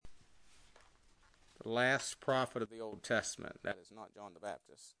The last prophet of the Old Testament. That is not John the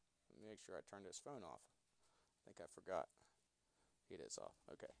Baptist. Let me make sure I turned his phone off. I think I forgot. It is off.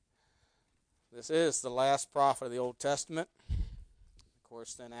 Okay. This is the last prophet of the Old Testament. Of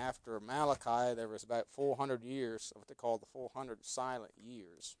course, then after Malachi, there was about 400 years of what they call the 400 silent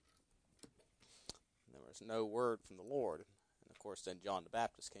years. There was no word from the Lord. And of course, then John the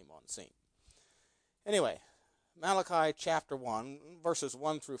Baptist came on the scene. Anyway, Malachi chapter 1, verses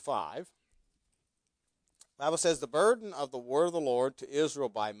 1 through 5. The Bible says, "The burden of the word of the Lord to Israel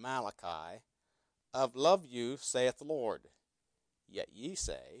by Malachi, of love you, saith the Lord. Yet ye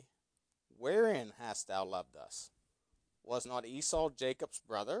say, Wherein hast thou loved us? Was not Esau Jacob's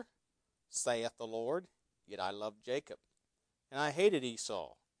brother? Saith the Lord, Yet I loved Jacob. And I hated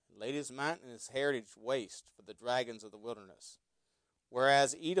Esau, and laid his mountain and his heritage waste for the dragons of the wilderness.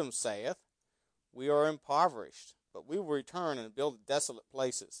 Whereas Edom saith, We are impoverished, but we will return and build desolate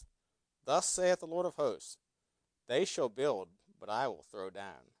places. Thus saith the Lord of hosts, They shall build, but I will throw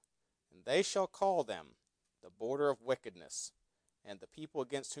down. And they shall call them the border of wickedness, and the people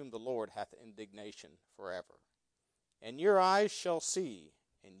against whom the Lord hath indignation forever. And your eyes shall see,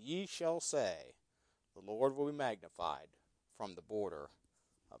 and ye shall say, The Lord will be magnified from the border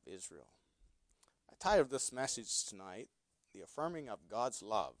of Israel." I titled this message tonight, "The Affirming of God's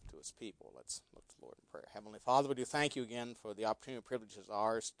Love to His People." Let's look to the Lord in prayer. Heavenly Father, we do thank you again for the opportunity and privilege is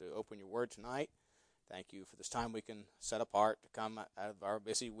ours to open your word tonight. Thank you for this time we can set apart to come out of our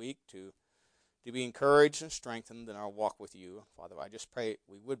busy week to be encouraged and strengthened in our walk with you. Father, I just pray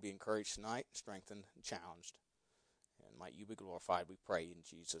we would be encouraged tonight, strengthened, and challenged. And might you be glorified, we pray in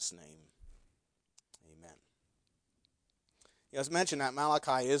Jesus' name. Amen. As mentioned, that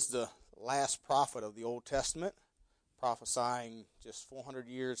Malachi is the last prophet of the Old Testament, prophesying just 400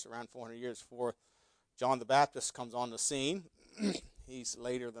 years, around 400 years before John the Baptist comes on the scene. He's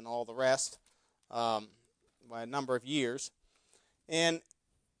later than all the rest by a number of years. And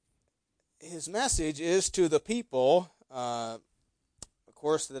his message is to the people, of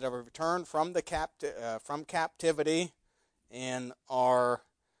course, that have returned from from captivity and are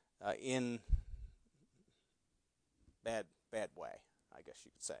in bad way, I guess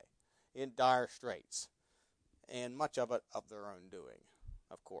you could say, in dire straits, and much of it of their own doing,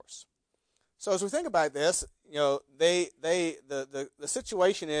 of course. So as we think about this, the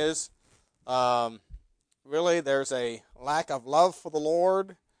situation is really there's a lack of love for the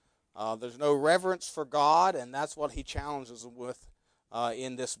Lord. There's no reverence for God, and that's what he challenges them with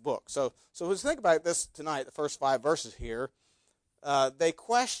in this book. So as we think about this tonight, the first 5 verses here, they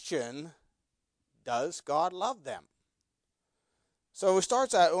question, does God love them? So we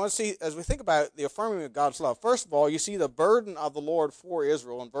start out, I want to see, as we think about the affirming of God's love, first of all, you see the burden of the Lord for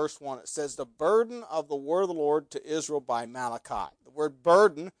Israel. In verse 1, it says, "The burden of the word of the Lord to Israel by Malachi." The word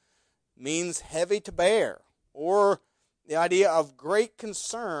burden means heavy to bear, or the idea of great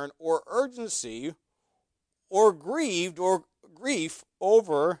concern or urgency or grieved or grief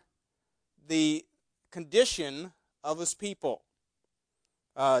over the condition of his people.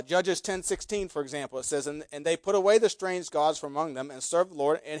 Judges 10:16, for example, it says, and they put away the strange gods from among them and served the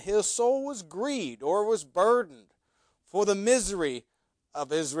Lord, and his soul was grieved or was burdened for the misery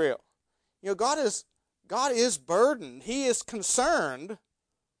of Israel. God is burdened. He is concerned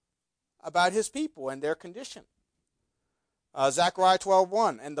about his people and their condition. Zechariah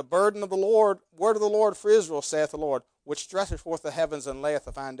 12:1, "And the burden of the Lord, word of the Lord for Israel, saith the Lord, which stretcheth forth the heavens and layeth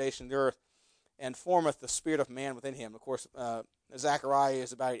the foundation of the earth, and formeth the spirit of man within him." Of course, Zechariah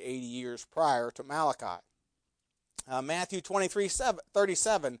is about 80 years prior to Malachi. Matthew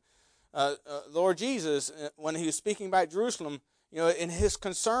 23:37, Lord Jesus, when he was speaking about Jerusalem, in his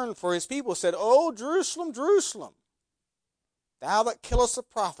concern for his people, said, "O Jerusalem, Jerusalem, thou that killest the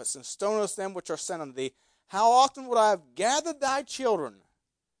prophets and stonest them which are sent unto thee, how often would I have gathered thy children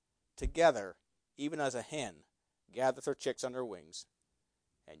together, even as a hen gathereth her chicks under her wings,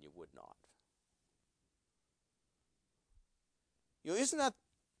 and you would not." Isn't that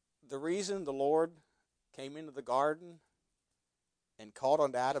the reason the Lord came into the garden and called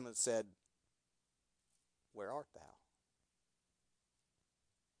unto Adam and said, "Where art thou?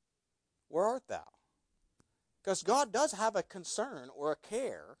 Where art thou?" Because God does have a concern or a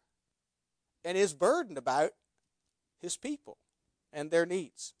care and is burdened about his people and their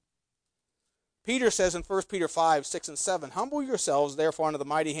needs. Peter says in 1 Peter 5:6-7, "Humble yourselves therefore under the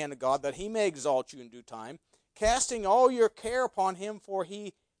mighty hand of God, that he may exalt you in due time, casting all your care upon him, for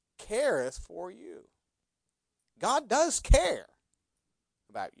he careth for you." God does care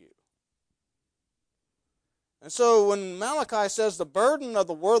about you. And so when Malachi says the burden of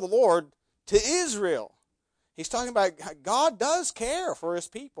the word of the Lord to Israel, he's talking about God does care for his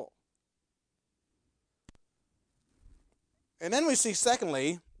people. And then we see,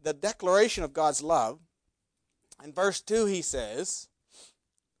 secondly, the declaration of God's love. In verse 2 he says,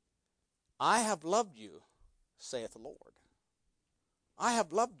 I have loved you, saith the Lord. I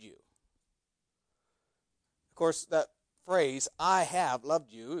have loved you. Of course, that phrase, I have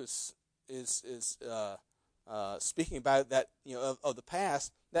loved you, is speaking about that, of the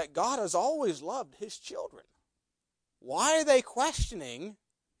past, that God has always loved his children. Why are they questioning?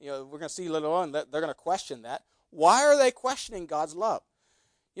 We're going to see later on that they're going to question that. Why are they questioning God's love?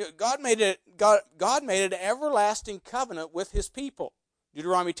 God made an everlasting covenant with his people.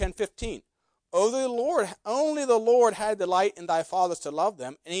 Deuteronomy 10:15. Only the Lord had delight in thy fathers to love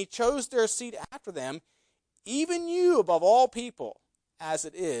them, and he chose their seed after them, even you above all people, as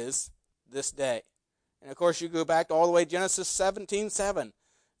it is this day. And of course, you go back all the way to Genesis 17:7,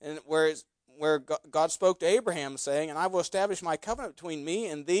 and where God spoke to Abraham, saying, and I will establish my covenant between me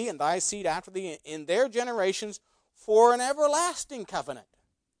and thee and thy seed after thee in their generations for an everlasting covenant,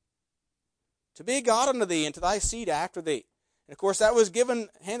 to be God unto thee and to thy seed after thee. And of course, that was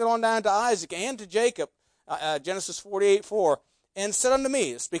handed on down to Isaac and to Jacob, Genesis 48:4, and said unto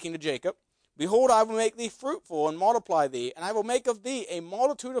me, speaking to Jacob, behold, I will make thee fruitful and multiply thee, and I will make of thee a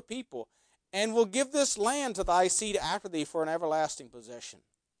multitude of people, and will give this land to thy seed after thee for an everlasting possession.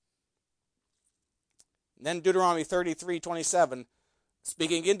 And then Deuteronomy 33:27,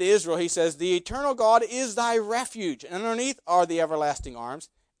 speaking again to Israel, he says, the eternal God is thy refuge, and underneath are the everlasting arms,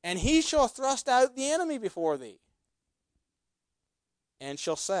 and he shall thrust out the enemy before thee, and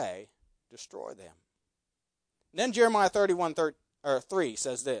shall say, destroy them. And then Jeremiah 31:3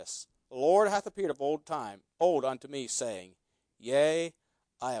 says this, the Lord hath appeared of old unto me, saying, yea,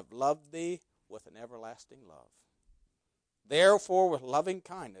 I have loved thee with an everlasting love. Therefore with loving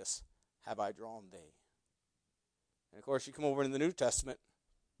kindness have I drawn thee. And of course, you come over in the New Testament,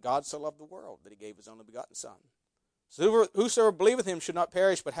 God so loved the world that he gave his only begotten Son. So whosoever believeth him should not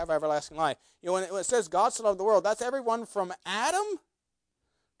perish but have everlasting life. When it says God so loved the world, that's everyone from Adam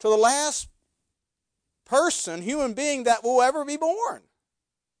to the last person, human being that will ever be born.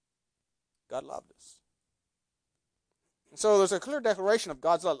 God loved us. And so there's a clear declaration of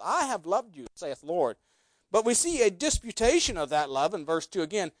God's love. I have loved you, saith the Lord. But we see a disputation of that love in verse 2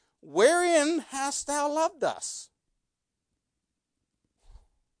 again. Wherein hast thou loved us?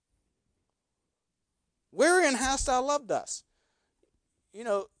 Wherein hast thou loved us?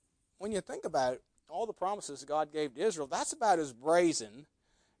 When you think about it, all the promises God gave to Israel, that's about as brazen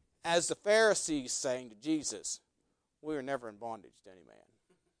as the Pharisees saying to Jesus, we were never in bondage to any man.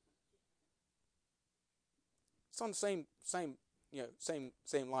 It's on the same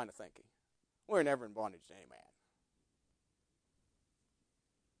line of thinking. We were never in bondage to any man.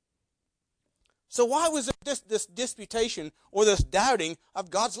 So why was there this disputation or this doubting of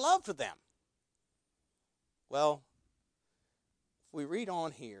God's love for them? Well, if we read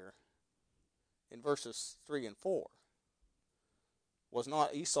on here in verses 3 and 4, was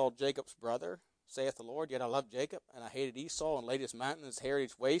not Esau Jacob's brother, saith the Lord, yet I loved Jacob, and I hated Esau, and laid his mountain and his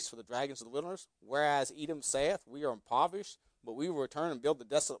heritage waste for the dragons of the wilderness. Whereas Edom saith, we are impoverished, but we will return and build the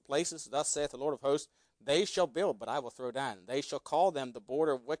desolate places. Thus saith the Lord of hosts, they shall build, but I will throw down. They shall call them the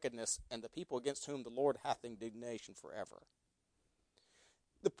border of wickedness, and the people against whom the Lord hath indignation forever.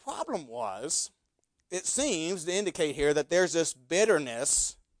 The problem was, it seems to indicate here that there's this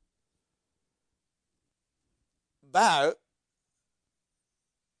bitterness about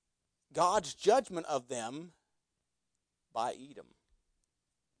God's judgment of them by Edom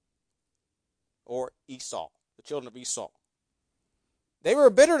or Esau, the children of Esau. They were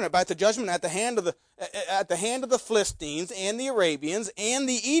bitter about the judgment at the hand of the Philistines and the Arabians, and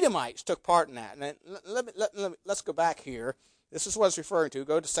the Edomites took part in that. And let's go back here. This is what it's referring to.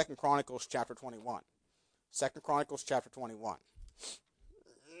 Go to 2 Chronicles chapter 21. 2 Chronicles chapter 21.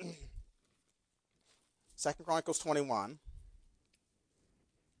 2 Chronicles 21.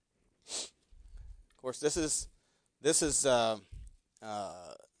 Of course, this is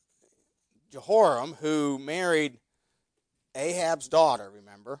Jehoram, who married Ahab's daughter,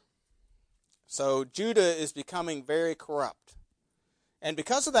 remember? So Judah is becoming very corrupt. And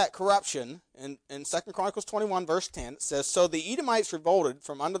because of that corruption, in 2 Chronicles 21, verse 10, it says, so the Edomites revolted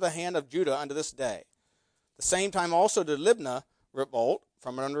from under the hand of Judah unto this day. The same time also did Libnah revolt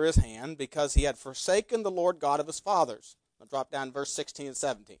from under his hand, because he had forsaken the Lord God of his fathers. I'll drop down to verse 16 and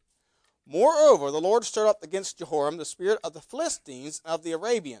 17. Moreover, the Lord stirred up against Jehoram the spirit of the Philistines and of the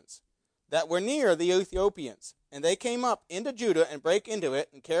Arabians, that were near the Ethiopians. And they came up into Judah and brake into it,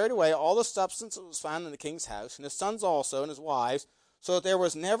 and carried away all the substance that was found in the king's house, and his sons also, and his wives, so that there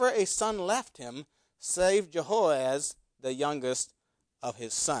was never a son left him, save Jehoaz, the youngest of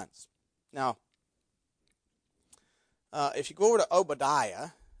his sons. Now, If you go over to Obadiah,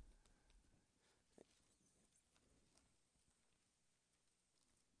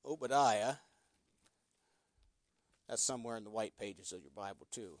 that's somewhere in the white pages of your Bible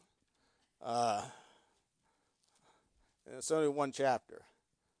too. And it's only one chapter.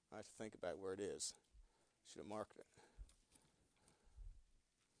 I have to think about where it is. Should have marked it.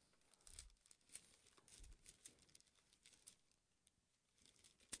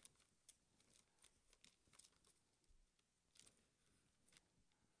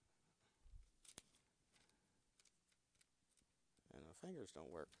 And my fingers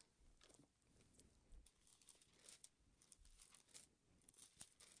don't work.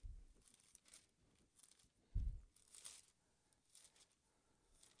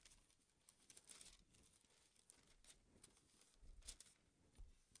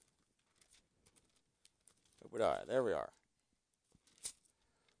 Obadiah, there we are.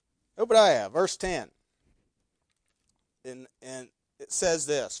 Obadiah, verse 10. And it says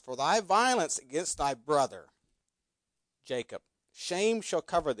this, For thy violence against thy brother, Jacob, shame shall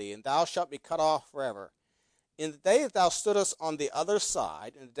cover thee, and thou shalt be cut off forever. In the day that thou stoodest on the other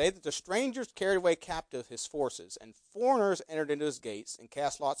side, in the day that the strangers carried away captive his forces, and foreigners entered into his gates, and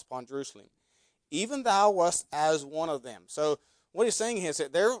cast lots upon Jerusalem, even thou wast as one of them. So what he's saying here is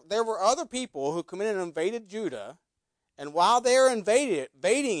that there were other people who come in and invaded Judah, and while they were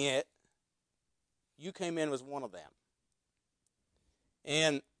invading it, you came in as one of them.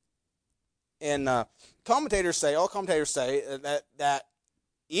 And all commentators say that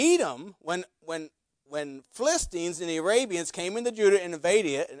Edom, when Philistines and the Arabians came into Judah and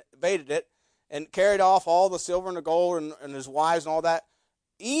invaded it, and carried off all the silver and the gold and his wives and all that,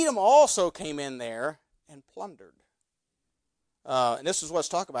 Edom also came in there and plundered. And this is what's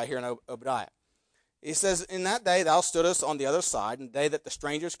talked about here in Obadiah. He says, In that day thou stoodest on the other side, in the day that the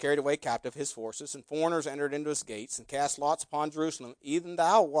strangers carried away captive his forces, and foreigners entered into his gates, and cast lots upon Jerusalem. Even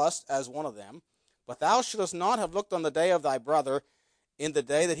thou wast as one of them. But thou shouldest not have looked on the day of thy brother in the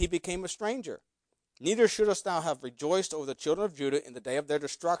day that he became a stranger. Neither shouldest thou have rejoiced over the children of Judah in the day of their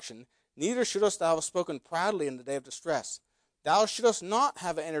destruction. Neither shouldest thou have spoken proudly in the day of distress. Thou shouldest not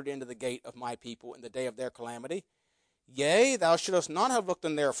have entered into the gate of my people in the day of their calamity. Yea, thou shouldest not have looked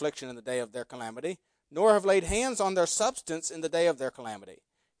on their affliction in the day of their calamity, nor have laid hands on their substance in the day of their calamity.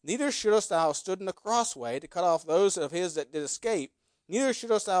 Neither shouldest thou have stood in the crossway to cut off those of his that did escape. Neither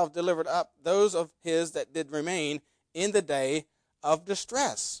shouldest thou have delivered up those of his that did remain in the day of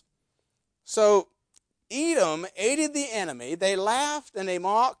distress. So Edom aided the enemy. They laughed and they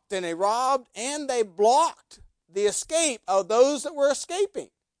mocked and they robbed and they blocked the escape of those that were escaping.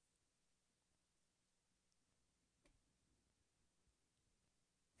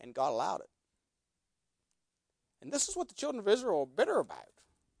 And God allowed it. And this is what the children of Israel are bitter about.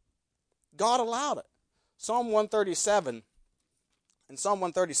 God allowed it. Psalm 137, in Psalm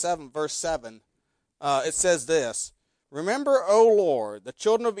 137, verse 7, it says this, Remember, O Lord, the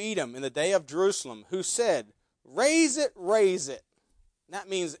children of Edom in the day of Jerusalem, who said, Raise it, raise it. And that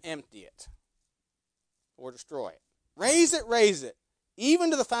means empty it or destroy it. Raise it,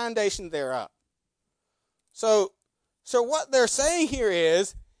 even to the foundation thereof. So what they're saying here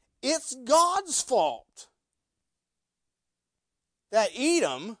is, it's God's fault that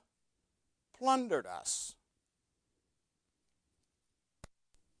Edom plundered us.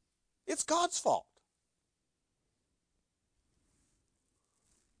 It's God's fault.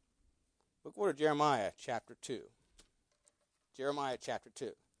 Look over to Jeremiah chapter 2. Jeremiah chapter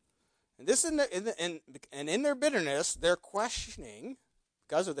 2. And this in their bitterness, they're questioning,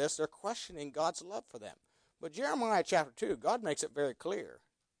 because of this, they're questioning God's love for them. But Jeremiah chapter 2, God makes it very clear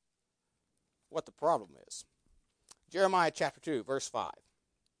what the problem is. Jeremiah chapter 2, verse 5.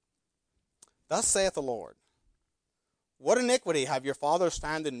 Thus saith the Lord, What iniquity have your fathers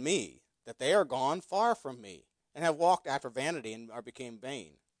found in me, that they are gone far from me, and have walked after vanity, and are become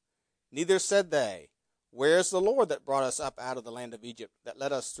vain? Neither said they, Where is the Lord that brought us up out of the land of Egypt, that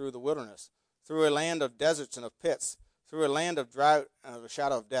led us through the wilderness, through a land of deserts and of pits, through a land of drought and of a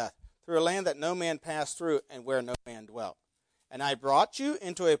shadow of death, through a land that no man passed through, and where no man dwelt? And I brought you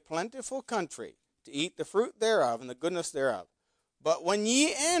into a plentiful country, to eat the fruit thereof and the goodness thereof. But when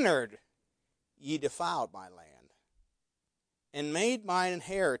ye entered, ye defiled my land, and made mine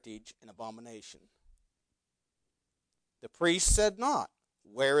heritage an abomination. The priests said not,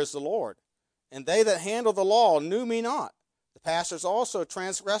 Where is the Lord? And they that handle the law knew me not. The pastors also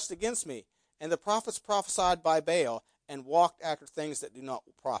transgressed against me, and the prophets prophesied by Baal, and walked after things that do not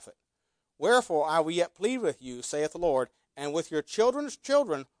profit. Wherefore I will yet plead with you, saith the Lord, and with your children's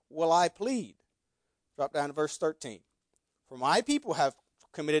children will I plead. Drop down to verse 13. For my people have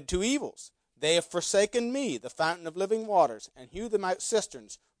committed two evils. They have forsaken me, the fountain of living waters, and hew them out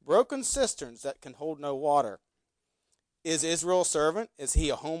cisterns, broken cisterns that can hold no water. Is Israel a servant? Is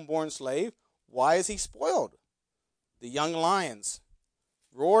he a homeborn slave? Why is he spoiled? The young lions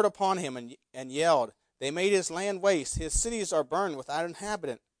roared upon him and yelled. They made his land waste. His cities are burned without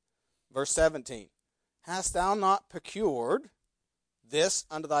inhabitant. Verse 17. Hast thou not procured this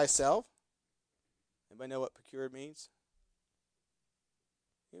unto thyself? Anybody know what procured means?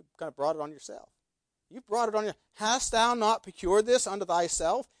 You kind of brought it on yourself. You brought it on your. Hast thou not procured this unto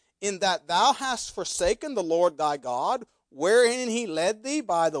thyself, in that thou hast forsaken the Lord thy God, wherein he led thee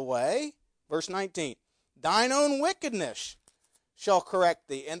by the way? Verse 19. Thine own wickedness shall correct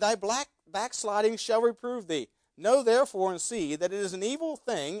thee, and thy backsliding shall reprove thee. Know therefore and see that it is an evil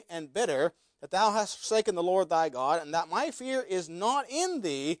thing and bitter that thou hast forsaken the Lord thy God, and that my fear is not in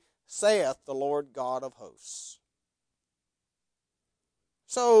thee, saith the Lord God of hosts.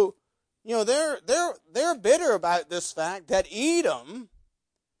 So, they're bitter about this fact that Edom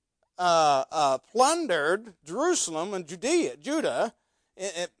plundered Jerusalem and Judah,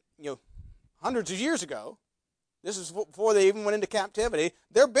 hundreds of years ago. This is before they even went into captivity.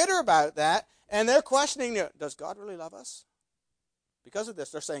 They're bitter about that, and they're questioning, does God really love us? Because of this,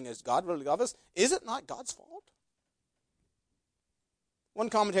 they're saying, does God really love us? Is it not God's fault? One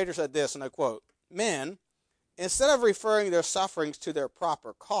commentator said this, and I quote, men, instead of referring their sufferings to their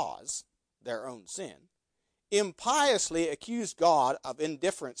proper cause, their own sin, impiously accuse God of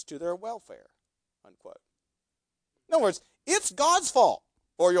indifference to their welfare, unquote. In other words, it's God's fault.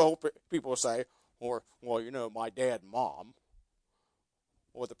 Or you'll people will say, or, well, my dad and mom,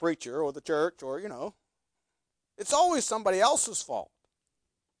 or the preacher, or the church, or, it's always somebody else's fault.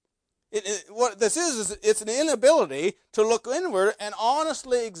 What this is it's an inability to look inward and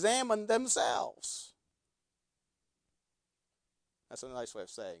honestly examine themselves. That's a nice way of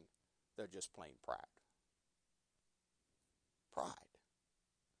saying they're just plain proud. Pride.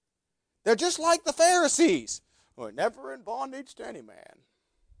 They're just like the Pharisees. We're never in bondage to any man.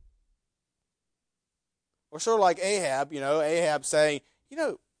 Or sort of like Ahab, Ahab saying,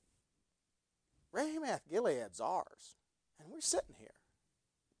 Ramoth Gilead's ours, and we're sitting here.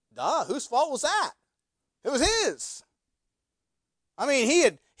 Duh, whose fault was that? It was his. I mean,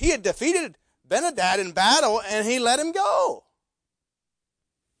 he had defeated Ben-Hadad in battle, and he let him go.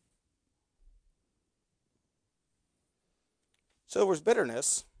 So there was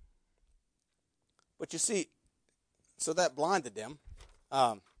bitterness. But you see, so that blinded them.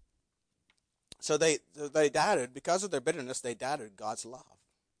 So they doubted, because of their bitterness, they doubted God's love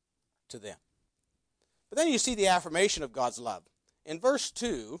to them. But then you see the affirmation of God's love. In verse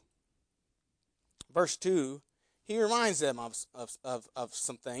 2, he reminds them of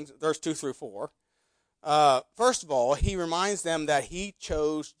some things, verse 2 through 4. First of all, he reminds them that he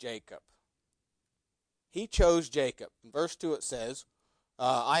chose Jacob. He chose Jacob. In verse 2 it says,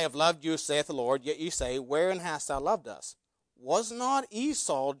 I have loved you, saith the Lord, yet you say, wherein hast thou loved us? Was not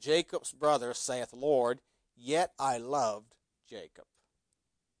Esau Jacob's brother, saith the Lord, yet I loved Jacob.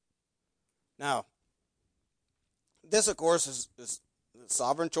 Now, this, of course, is the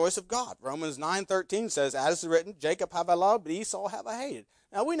sovereign choice of God. Romans 9:13 says, as is written, Jacob have I loved, but Esau have I hated.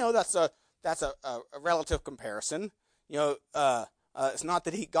 Now, we know that's a relative comparison. It's not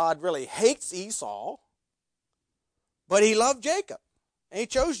that God really hates Esau, but he loved Jacob, and he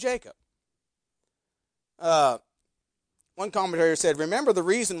chose Jacob. One commentator said, remember the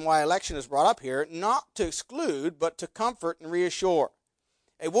reason why election is brought up here, not to exclude, but to comfort and reassure.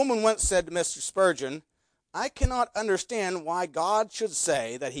 A woman once said to Mr. Spurgeon, I cannot understand why God should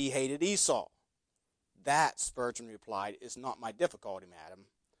say that he hated Esau. That, Spurgeon replied, is not my difficulty, madam.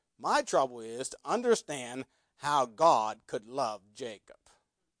 My trouble is to understand how God could love Jacob.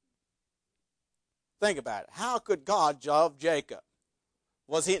 Think about it. How could God love Jacob?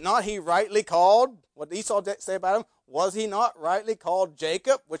 Was he not rightly called? What did Esau say about him? Was he not rightly called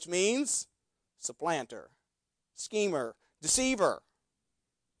Jacob, which means supplanter, schemer, deceiver?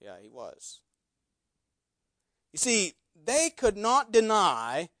 Yeah, he was. You see, they could not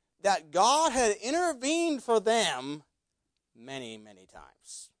deny that God had intervened for them many, many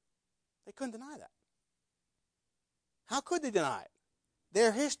times. They couldn't deny that. How could they deny it?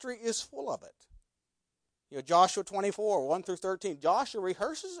 Their history is full of it. Joshua 24, 1 through 13. Joshua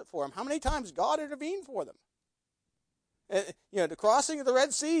rehearses it for them. How many times God intervened for them? The crossing of the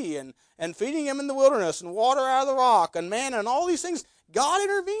Red Sea and feeding them in the wilderness and water out of the rock and manna and all these things. God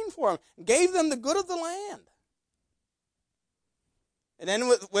intervened for them, gave them the good of the land. And then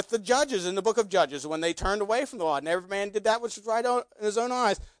with the judges in the book of Judges, when they turned away from the law, and every man did that which was right in his own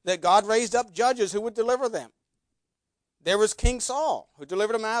eyes, that God raised up judges who would deliver them. There was King Saul, who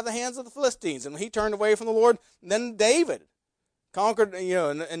delivered him out of the hands of the Philistines. And when he turned away from the Lord, then David conquered,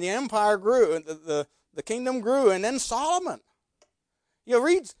 and the empire grew, and the kingdom grew, and then Solomon.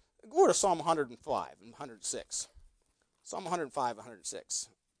 Go to Psalm 105 and 106. Psalm 105 and 106.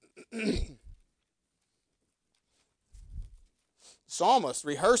 Psalmist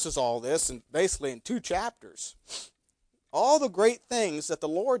rehearses all this basically in 2 chapters. All the great things that the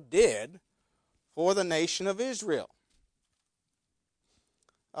Lord did for the nation of Israel.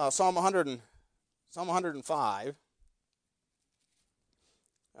 Psalm 105.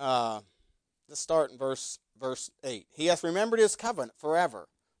 Let's start in verse 8. He hath remembered his covenant forever,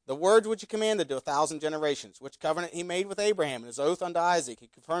 the words which he commanded to 1,000 generations, which covenant he made with Abraham, and his oath unto Isaac. He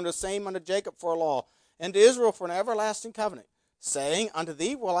confirmed the same unto Jacob for a law, and to Israel for an everlasting covenant, saying, Unto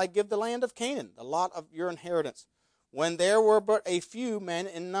thee will I give the land of Canaan, the lot of your inheritance, when there were but a few men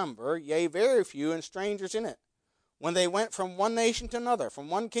in number, yea, very few, and strangers in it. When they went from one nation to another, from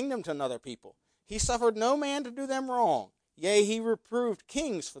one kingdom to another people, he suffered no man to do them wrong. Yea, he reproved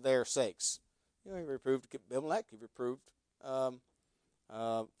kings for their sakes. He reproved Abimelech. He reproved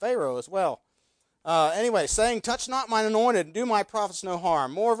Pharaoh as well. Anyway, saying, Touch not mine anointed, and do my prophets no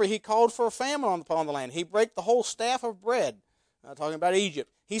harm. Moreover, he called for a famine upon the land. He brake the whole staff of bread. Talking about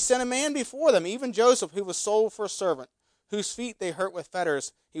Egypt. He sent a man before them, even Joseph, who was sold for a servant, whose feet they hurt with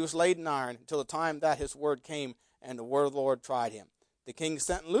fetters. He was laid in iron, until the time that his word came, and the word of the Lord tried him. The king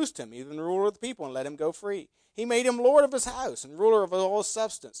sent and loosed him, even the ruler of the people, and let him go free. He made him lord of his house, and ruler of all his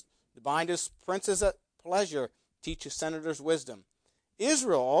substance, to bind his princes at pleasure, teach his senators wisdom.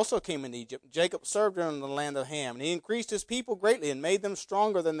 Israel also came into Egypt. Jacob served him in the land of Ham, and he increased his people greatly, and made them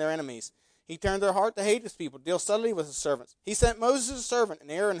stronger than their enemies. He turned their heart to hate his people, deal subtly with his servants. He sent Moses his servant, and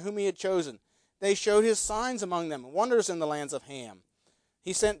Aaron whom he had chosen. They showed his signs among them, and wonders in the lands of Ham.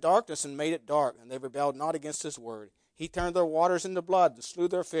 He sent darkness and made it dark, and they rebelled not against his word. He turned their waters into blood, and slew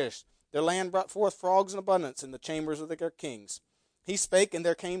their fish. Their land brought forth frogs in abundance in the chambers of their kings. He spake, and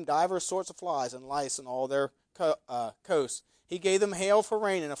there came divers sorts of flies and lice in all their coasts. He gave them hail for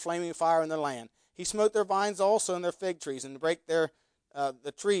rain, and a flaming fire in their land. He smote their vines also and their fig trees, and brake the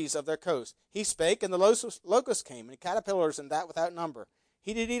trees of their coast. He spake, and the locusts came, and caterpillars, and that without number.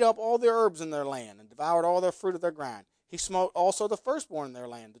 He did eat up all their herbs in their land, and devoured all their fruit of their ground. He smote also the firstborn in their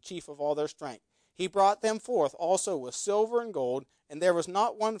land, the chief of all their strength. He brought them forth also with silver and gold, and there was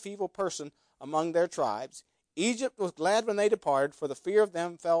not one feeble person among their tribes. Egypt was glad when they departed, for the fear of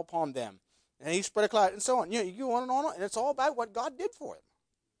them fell upon them. And he spread a cloud, and so on. You go on, and it's all about what God did for them.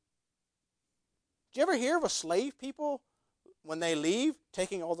 Did you ever hear of a slave people, when they leave,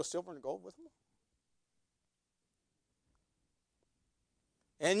 taking all the silver and gold with them?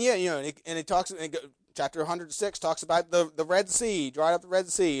 And he talks, chapter 106 talks about the Red Sea, dried up the Red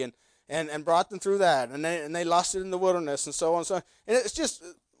Sea, and brought them through that, and they lusted in the wilderness, and so on and so on. And it's just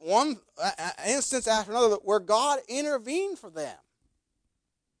one instance after another where God intervened for them.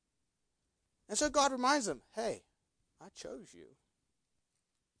 And so God reminds them, hey, I chose you.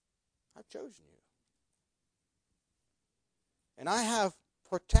 I've chosen you. And I have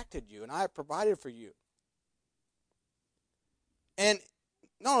protected you, and I have provided for you. And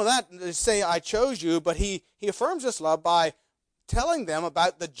not only that, to say I chose you, but he affirms this love by telling them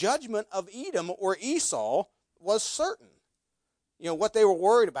about the judgment of Edom or Esau was certain. What they were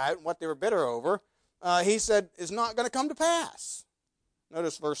worried about and what they were bitter over, he said is not going to come to pass.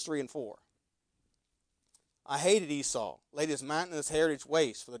 Notice verse 3 and 4. I hated Esau, laid his mountain and his heritage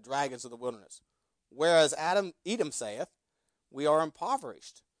waste for the dragons of the wilderness. Whereas Edom saith, we are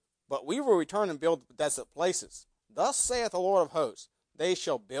impoverished, but we will return and build desolate places. Thus saith the Lord of hosts, they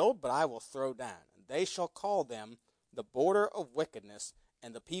shall build, but I will throw down, and they shall call them the border of wickedness,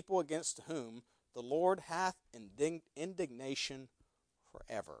 and the people against whom the Lord hath indignation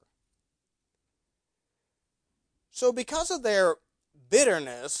forever. So because of their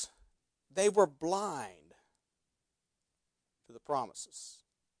bitterness, they were blind to the promises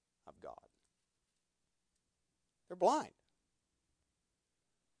of God. They're blind.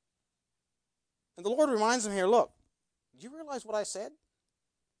 And the Lord reminds them here, look, do you realize what I said?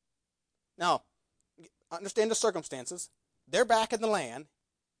 Now, understand the circumstances. They're back in the land.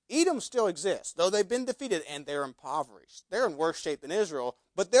 Edom still exists, though they've been defeated and they're impoverished. They're in worse shape than Israel,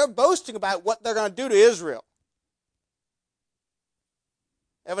 but they're boasting about what they're going to do to Israel.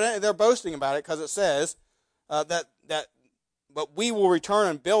 Evidently, they're boasting about it because it says but we will return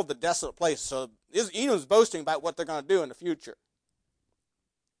and build the desolate place. So Edom's boasting about what they're going to do in the future.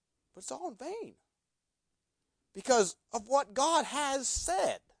 But it's all in vain because of what God has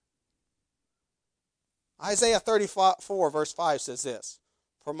said. Isaiah 34 verse 5 says this: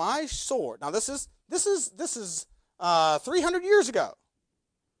 "For my sword." Now this is 300 years ago.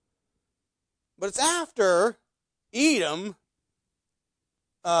 But it's after Edom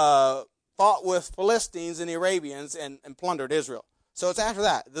fought with Philistines and the Arabians and plundered Israel. So it's after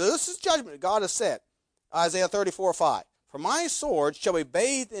that. This is judgment God has said. Isaiah 34:5. For my sword shall be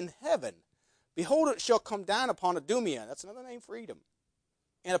bathed in heaven. Behold, it shall come down upon Idumea. That's another name for Edom.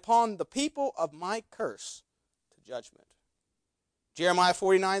 And upon the people of my curse to judgment. Jeremiah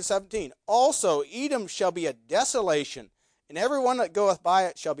 49:17. Also, Edom shall be a desolation, and every one that goeth by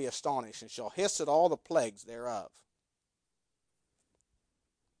it shall be astonished, and shall hiss at all the plagues thereof.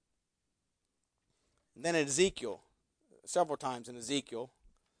 And then in Ezekiel, several times in Ezekiel,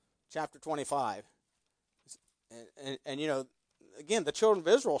 chapter 25, and you know, again, the children of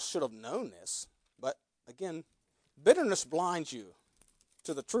Israel should have known this, but again, bitterness blinds you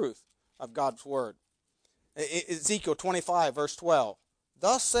to the truth of God's word. Ezekiel 25, verse 12.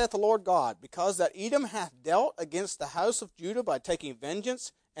 Thus saith the Lord God, because that Edom hath dealt against the house of Judah by taking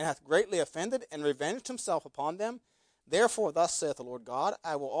vengeance, and hath greatly offended, and revenged himself upon them, therefore thus saith the Lord God,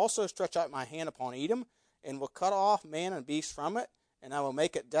 I will also stretch out my hand upon Edom, and will cut off man and beast from it, and I will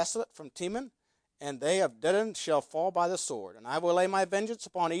make it desolate from Teman, and they of Dedan shall fall by the sword. And I will lay my vengeance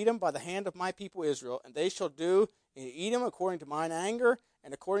upon Edom by the hand of my people Israel, and they shall do in Edom according to mine anger,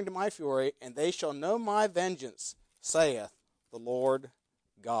 and according to my fury, and they shall know my vengeance, saith the Lord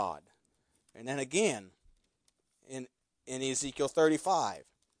God. And then again, in Ezekiel 35,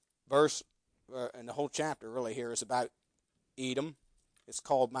 and the whole chapter really here is about Edom. It's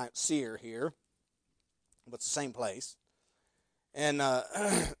called Mount Seir here, but it's the same place. And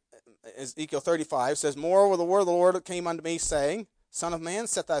Ezekiel 35 says, Moreover, the word of the Lord came unto me, saying, Son of man,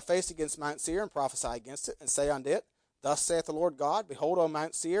 set thy face against Mount Seir, and prophesy against it, and say unto it, Thus saith the Lord God, Behold, O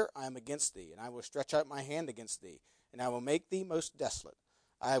Mount Seir, I am against thee, and I will stretch out my hand against thee, and I will make thee most desolate.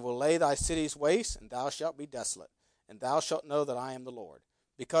 I will lay thy cities waste, and thou shalt be desolate, and thou shalt know that I am the Lord.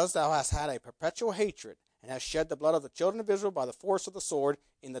 Because thou hast had a perpetual hatred, and hast shed the blood of the children of Israel by the force of the sword,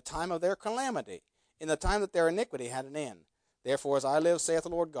 in the time of their calamity, in the time that their iniquity had an end. Therefore, as I live, saith the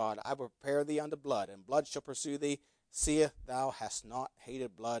Lord God, I will prepare thee unto blood, and blood shall pursue thee, seeth thou hast not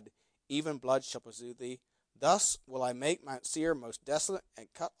hated blood, even blood shall pursue thee. Thus will I make Mount Seir most desolate, and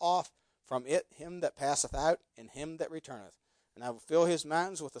cut off from it him that passeth out, and him that returneth. And I will fill his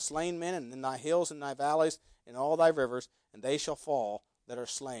mountains with the slain men, and in thy hills and thy valleys, and all thy rivers, and they shall fall that are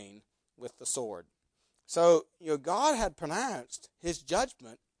slain with the sword. So, God had pronounced his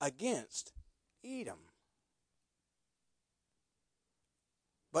judgment against Edom.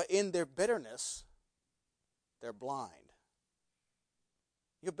 But in their bitterness, they're blind.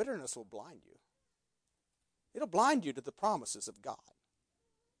 Your bitterness will blind you. It'll blind you to the promises of God.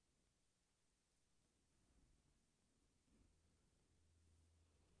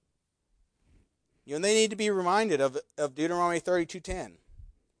 And they need to be reminded of Deuteronomy 32:10,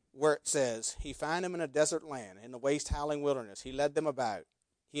 where it says, He found him in a desert land, in the waste howling wilderness. He led them about.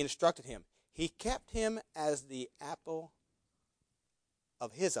 He instructed him. He kept him as the apple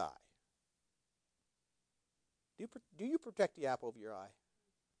of his eye. Do you protect the apple of your eye?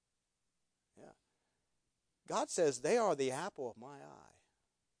 Yeah. God says they are the apple of my eye.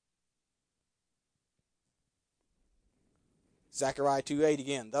 Zechariah 2:8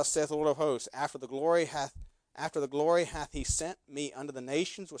 again. Thus saith the Lord of hosts, after the glory hath he sent me unto the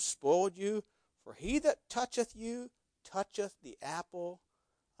nations which spoiled you, for he that toucheth you toucheth the apple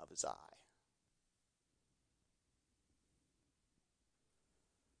of his eye.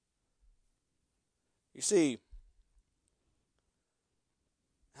 You see,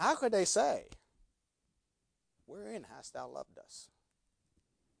 how could they say, Wherein hast thou loved us?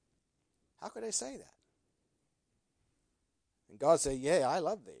 How could they say that? And God said, Yea, I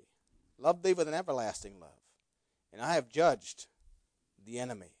love thee with an everlasting love. And I have judged the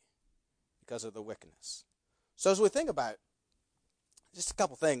enemy because of the wickedness. So as we think about just a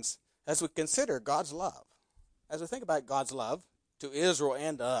couple things, as we consider God's love, as we think about God's love to Israel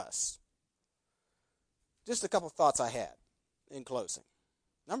and to us, just a couple thoughts I had in closing.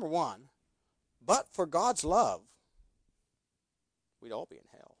 Number one, but for God's love, we'd all be in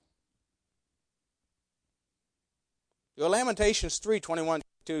hell. Your Lamentations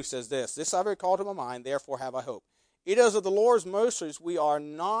 3:21-22 says this I recall to my mind, therefore have I hope. It is of the Lord's mercies we are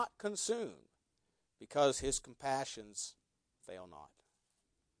not consumed, because his compassions fail not.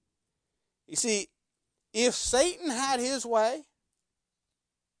 You see, if Satan had his way,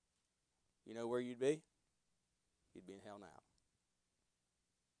 you know where you'd be? You'd be in hell now.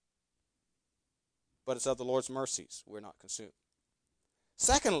 But it's of the Lord's mercies we're not consumed.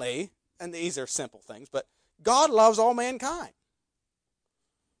 Secondly, and these are simple things, but God loves all mankind.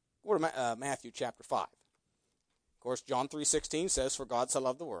 Go to Matthew chapter 5. course, John 3:16 says, "For God so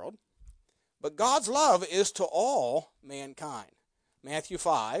loved the world." But God's love is to all mankind. Matthew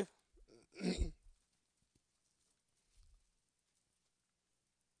 5.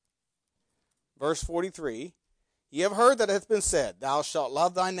 Verse 43. "Ye have heard that it hath been said, Thou shalt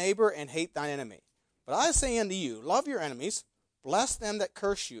love thy neighbor and hate thine enemy. But I say unto you, love your enemies, bless them that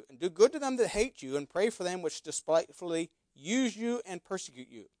curse you, and do good to them that hate you, and pray for them which despitefully use you and persecute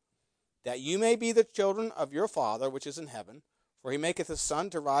you, that you may be the children of your Father which is in heaven. For he maketh his sun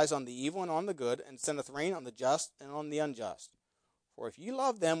to rise on the evil and on the good, and sendeth rain on the just and on the unjust. For if ye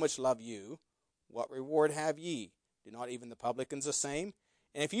love them which love you, what reward have ye? Do not even the publicans the same?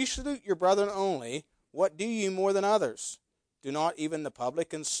 And if ye salute your brethren only, what do ye more than others? Do not even the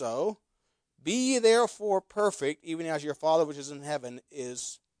publicans so? Be ye therefore perfect, even as your Father which is in heaven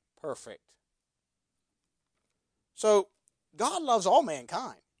is perfect." So, God loves all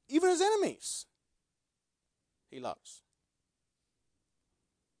mankind, even his enemies. He loves.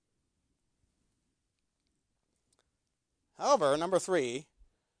 However, number 3,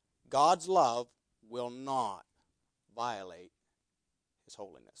 God's love will not violate his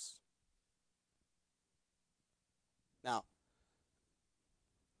holiness. Now,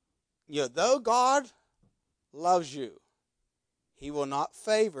 though God loves you, he will not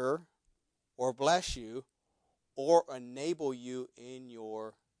favor or bless you or enable you in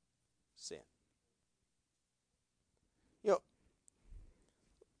your sin. If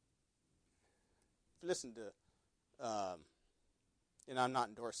you listen to, and I'm not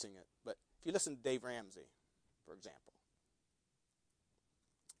endorsing it, but if you listen to Dave Ramsey, for example,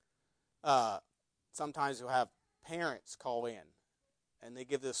 sometimes you'll have parents call in, and they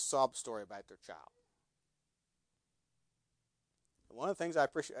give this sob story about their child. And one of the things I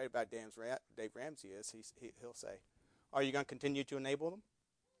appreciate about Dave Ramsey is he'll say, "Are you going to continue to enable them?"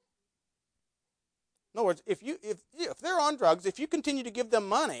 In other words, if they're on drugs, if you continue to give them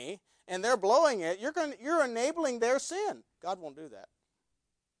money and they're blowing it, you're enabling their sin. God won't do that.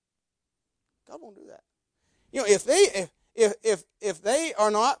 God won't do that. If they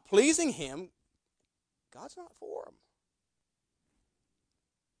are not pleasing him, God's not for them.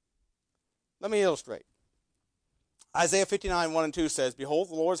 Let me illustrate. Isaiah 59:1-2 says, "Behold,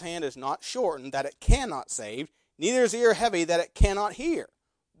 the Lord's hand is not shortened, that it cannot save, neither is his ear heavy, that it cannot hear.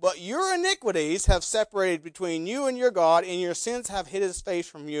 But your iniquities have separated between you and your God, and your sins have hid his face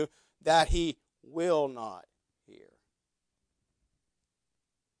from you, that he will not hear."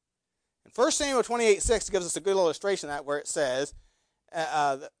 And 1 Samuel 28:6 gives us a good illustration of that, where it says,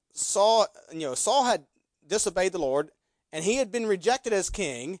 Saul had disobeyed the Lord, and he had been rejected as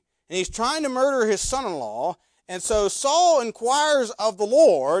king, and he's trying to murder his son-in-law. And so Saul inquires of the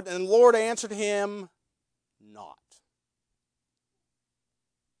Lord, and the Lord answered him not.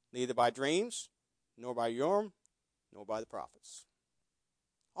 Neither by dreams, nor by Urim, nor by the prophets.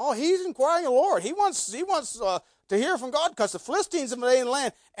 Oh, he's inquiring of the Lord. He wants to hear from God, because the Philistines have invaded the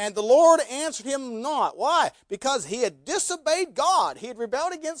land, and the Lord answered him not. Why? Because he had disobeyed God. He had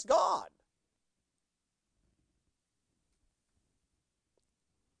rebelled against God.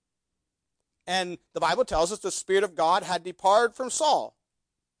 And the Bible tells us the Spirit of God had departed from Saul.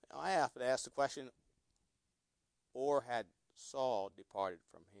 Now, I have to ask the question, or had Saul departed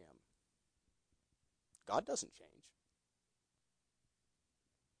from him? God doesn't change.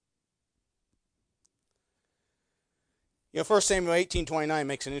 1 Samuel 18:29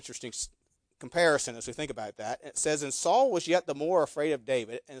 makes an interesting comparison as we think about that. It says, "And Saul was yet the more afraid of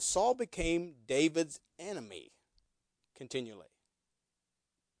David, and Saul became David's enemy continually."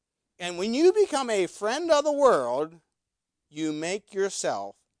 And when you become a friend of the world, you make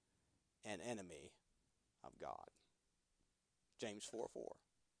yourself an enemy of God. James 4:4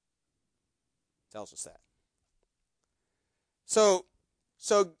 tells us that. So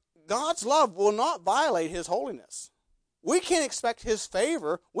God's love will not violate his holiness. We can't expect his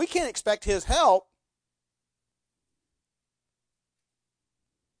favor. We can't expect his help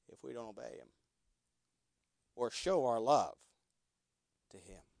if we don't obey him or show our love to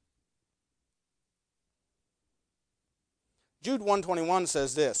him. Jude 1:21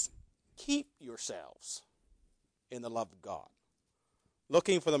 says this, "Keep yourselves in the love of God,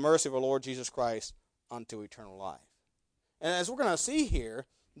 looking for the mercy of our Lord Jesus Christ unto eternal life." And as we're going to see here,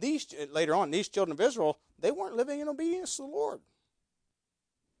 later on, these children of Israel, they weren't living in obedience to the Lord.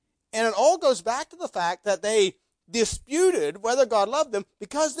 And it all goes back to the fact that they disputed whether God loved them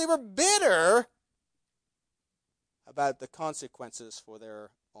because they were bitter about the consequences for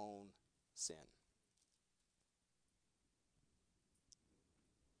their own sin.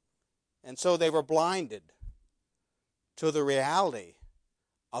 And so they were blinded to the reality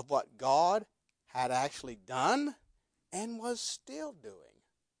of what God had actually done and was still doing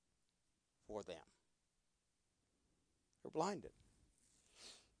for them. They're blinded.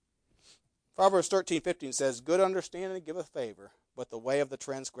 Proverbs 13:15 says, "Good understanding giveth favor, but the way of the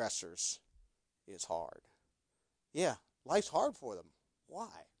transgressors is hard." Yeah, life's hard for them.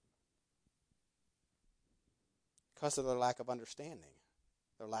 Why? Because of their lack of understanding,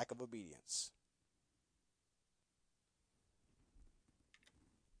 their lack of obedience,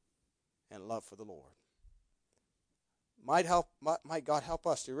 and love for the Lord. Might God help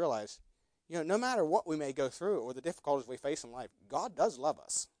us to realize, no matter what we may go through or the difficulties we face in life, God does love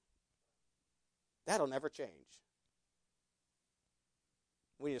us. That'll never change.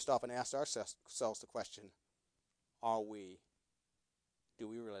 We need to stop and ask ourselves the question, do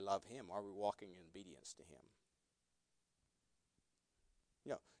we really love Him? Are we walking in obedience to Him?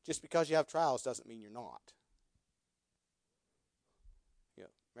 Just because you have trials doesn't mean you're not.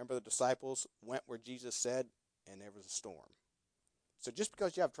 Remember the disciples went where Jesus said, and there was a storm. So just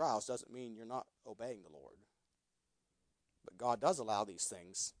because you have trials doesn't mean you're not obeying the Lord. But God does allow these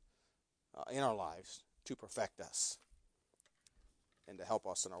things in our lives to perfect us and to help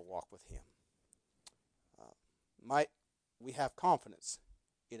us in our walk with Him. Might we have confidence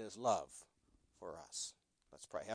in His love for us. Let's pray.